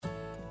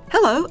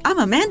Hello, I'm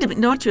Amanda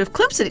McNulty of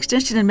Clemson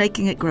Extension and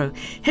Making It Grow.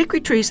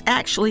 Hickory trees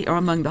actually are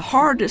among the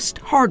hardest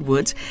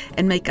hardwoods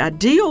and make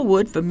ideal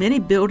wood for many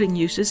building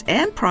uses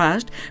and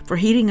prized for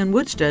heating and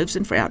wood stoves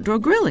and for outdoor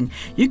grilling.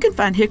 You can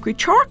find hickory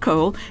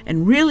charcoal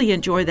and really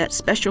enjoy that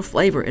special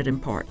flavor it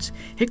imparts.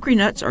 Hickory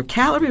nuts are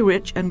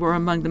calorie-rich and were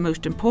among the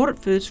most important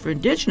foods for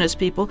indigenous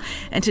people,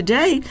 and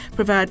today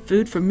provide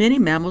food for many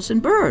mammals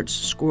and birds.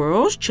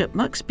 Squirrels,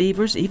 chipmunks,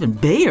 beavers, even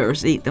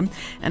bears eat them,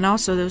 and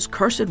also those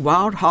cursed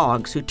wild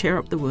hogs who tear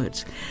up the woods.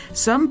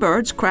 Some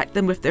birds crack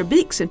them with their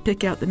beaks and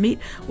pick out the meat,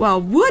 while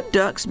wood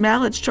ducks,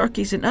 mallards,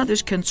 turkeys, and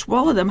others can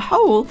swallow them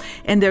whole,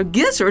 and their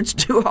gizzards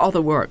do all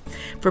the work.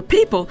 For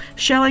people,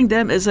 shelling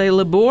them is a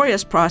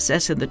laborious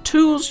process, and the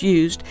tools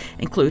used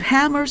include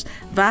hammers,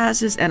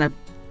 vises, and a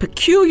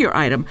peculiar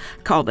item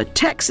called the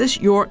Texas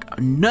York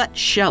nut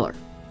sheller.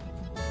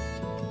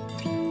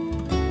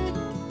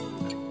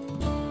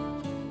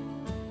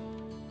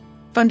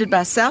 Funded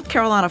by South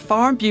Carolina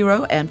Farm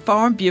Bureau and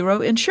Farm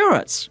Bureau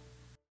Insurance.